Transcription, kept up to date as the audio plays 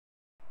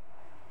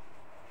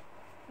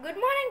Good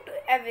morning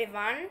to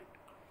everyone.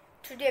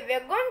 Today we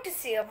are going to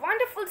see a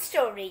wonderful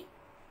story,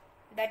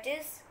 that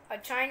is a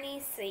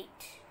Chinese seed.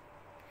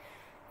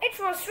 It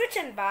was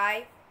written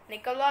by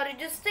Nicola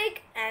Rujustik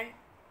and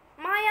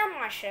Maya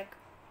Mashak.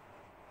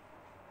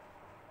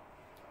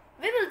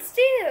 We will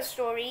see the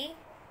story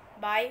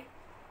by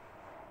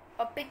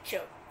a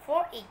picture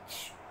for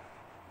each.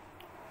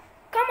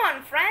 Come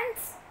on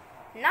friends,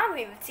 now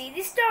we will see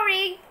the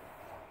story.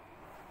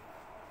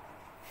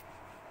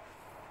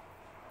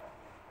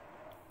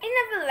 In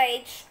a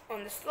village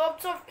on the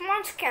slopes of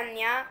Mount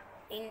Kenya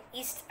in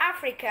East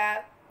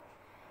Africa,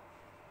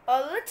 a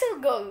little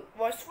girl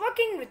was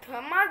working with her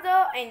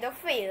mother in the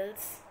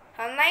fields.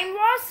 Her name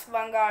was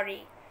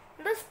Wangari.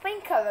 This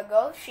pink color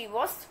girl, she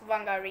was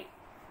Wangari.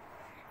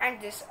 And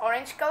this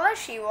orange color,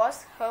 she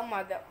was her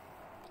mother.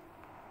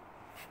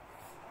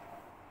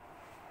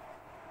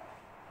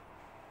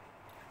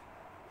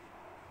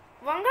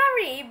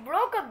 Wangari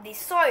broke up the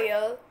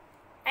soil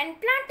and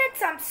planted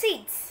some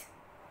seeds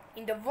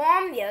in the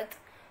warm earth,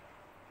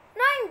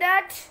 knowing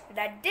that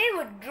they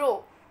would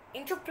grow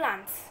into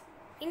plants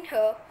in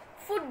her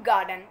food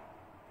garden.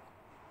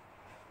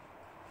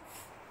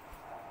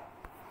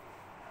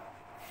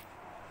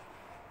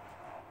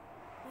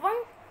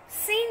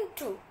 Scene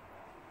 2.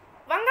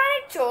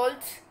 Wangari told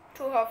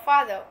to her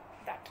father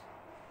that,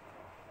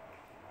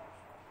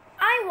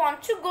 "I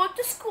want to go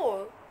to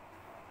school."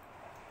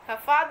 Her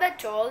father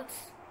told,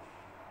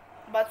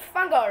 "But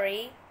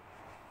Wangari,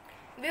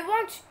 we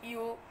want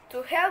you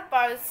to help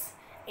us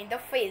in the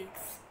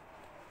fields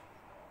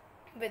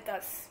with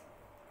us."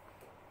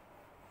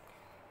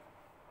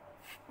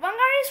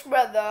 Wangari's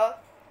brother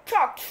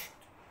talked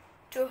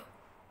to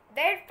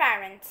their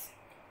parents.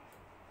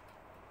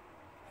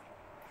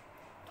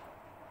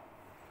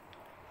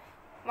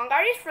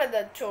 Wangari's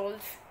brother told,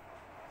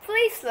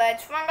 "Please let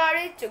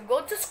Wangari to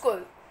go to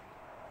school."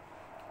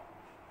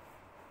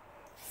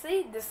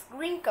 See this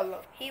green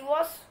color, he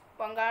was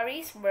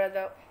Wangari's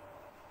brother.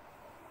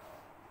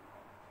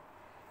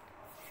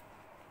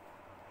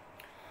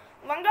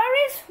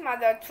 Wangari's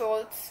mother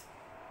told,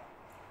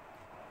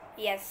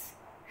 "Yes,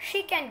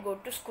 she can go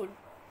to school."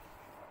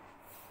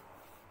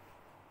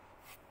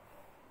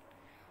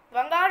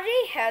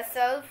 Wangari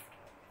herself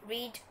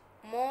read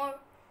more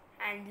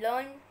and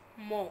learn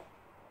more.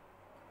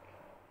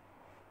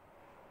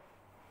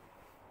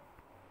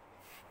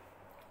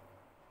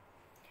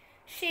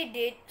 She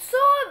did so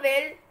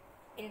well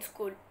in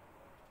school.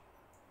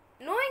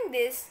 Knowing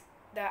this,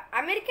 the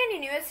American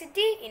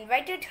University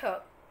invited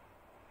her,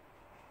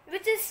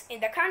 which is in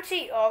the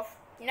country of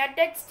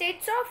United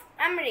States of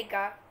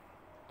America.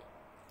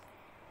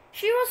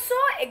 She was so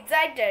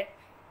excited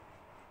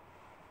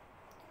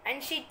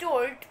and she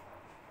told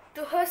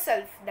to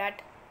herself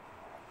that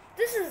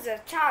this is a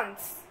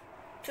chance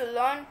to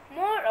learn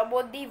more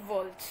about the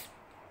world.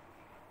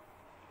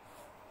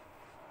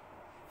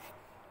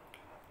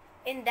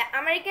 In the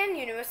American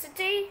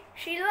University,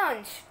 she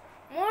learned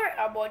more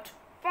about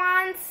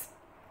plants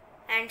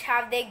and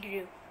how they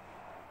grew.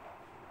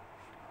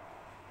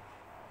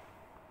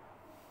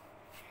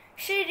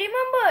 She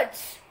remembered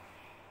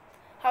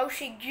how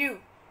she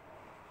grew,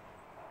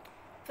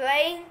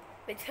 playing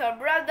with her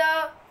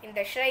brother in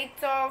the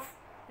shades of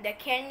the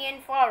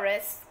Kenyan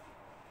forest.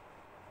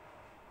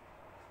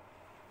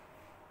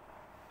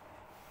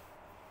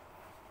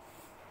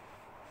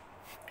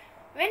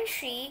 When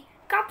she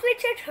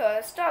completed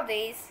her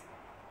studies,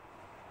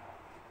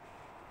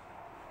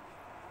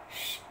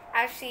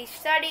 as she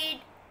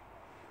studied,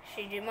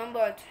 she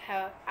remembered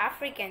her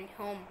African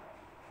home.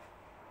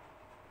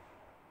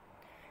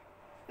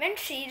 When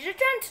she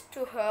returned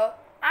to her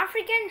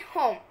African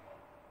home,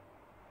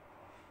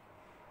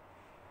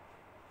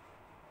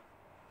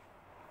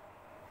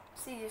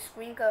 see, this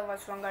green color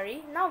was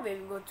Wangari. Now we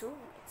will go to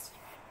next.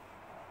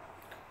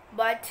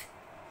 But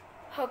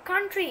her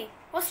country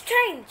was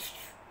changed.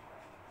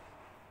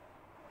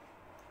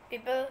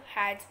 People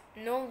had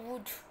no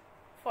wood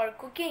for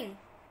cooking.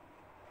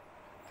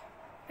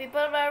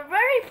 People were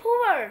very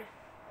poor.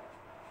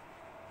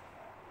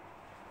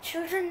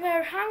 Children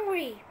were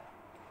hungry.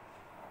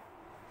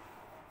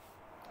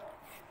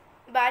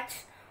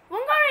 But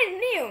Wangari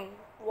knew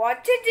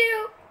what to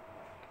do.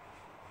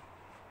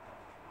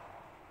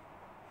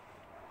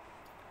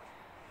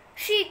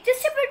 She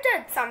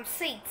distributed some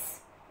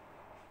seeds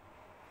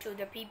to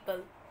the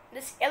people.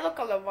 This yellow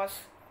color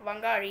was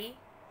Wangari.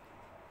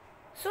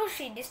 So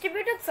she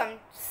distributed some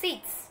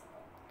seeds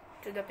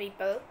to the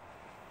people.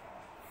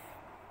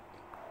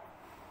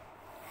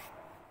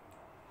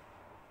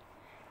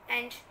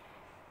 And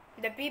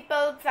the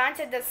people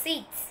planted the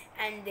seeds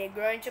and they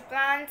grew into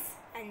plants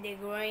and they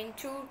grew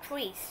into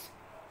trees.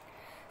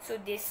 So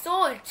they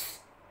sold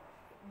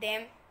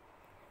them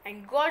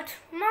and got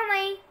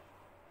money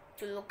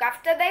to look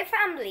after their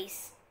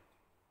families.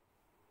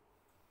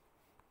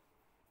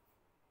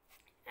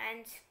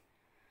 And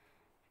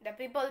the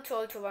people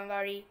told to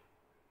Wangari,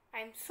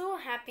 "I'm so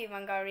happy,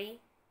 Wangari.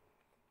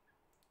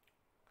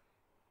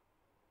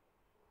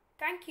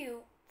 Thank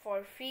you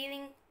for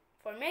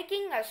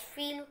making us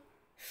feel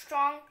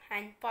strong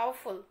and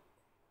powerful.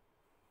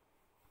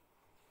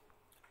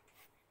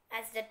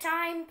 As the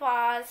time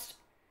passed,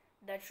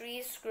 the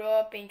trees grew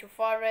up into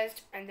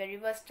forest and the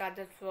river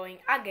started flowing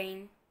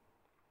again.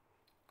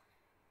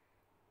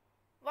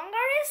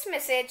 Wangari's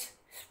message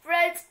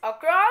spreads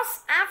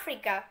across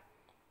Africa.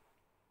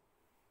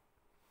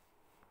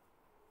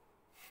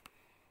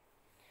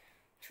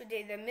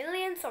 Today the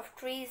millions of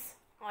trees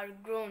are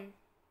grown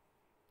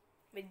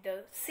with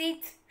the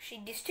seeds she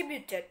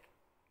distributed.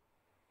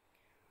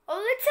 A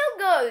little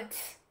girl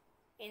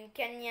in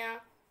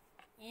Kenya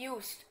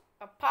used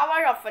the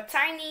power of a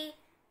tiny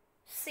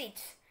seed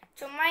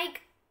to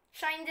make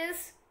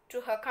changes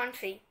to her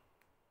country.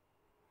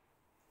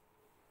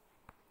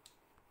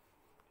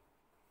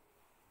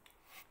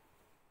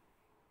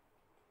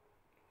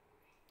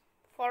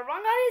 For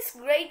Wangari's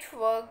great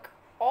work,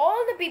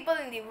 all the people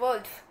in the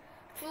world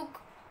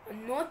took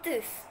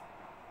notice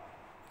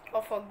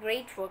of her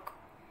great work,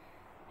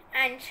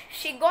 and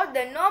she got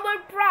the Nobel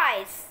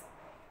Prize.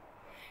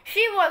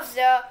 She was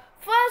the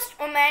first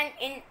woman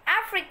in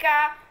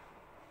Africa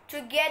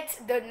to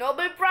get the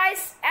Nobel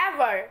Prize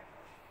ever.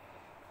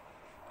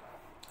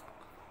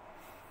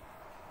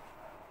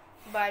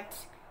 But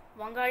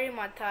Wangari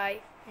Maathai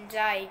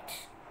died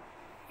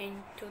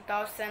in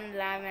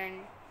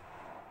 2011.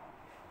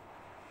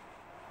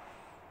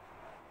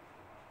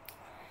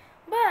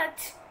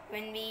 But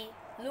when we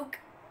look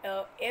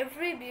at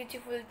every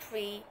beautiful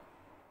tree,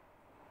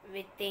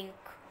 we think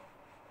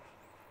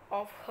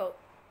of her.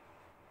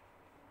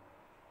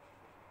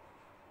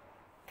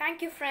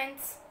 Thank you,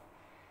 friends.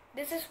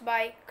 This is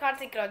by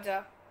Karthick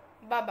Raja.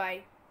 Bye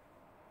bye.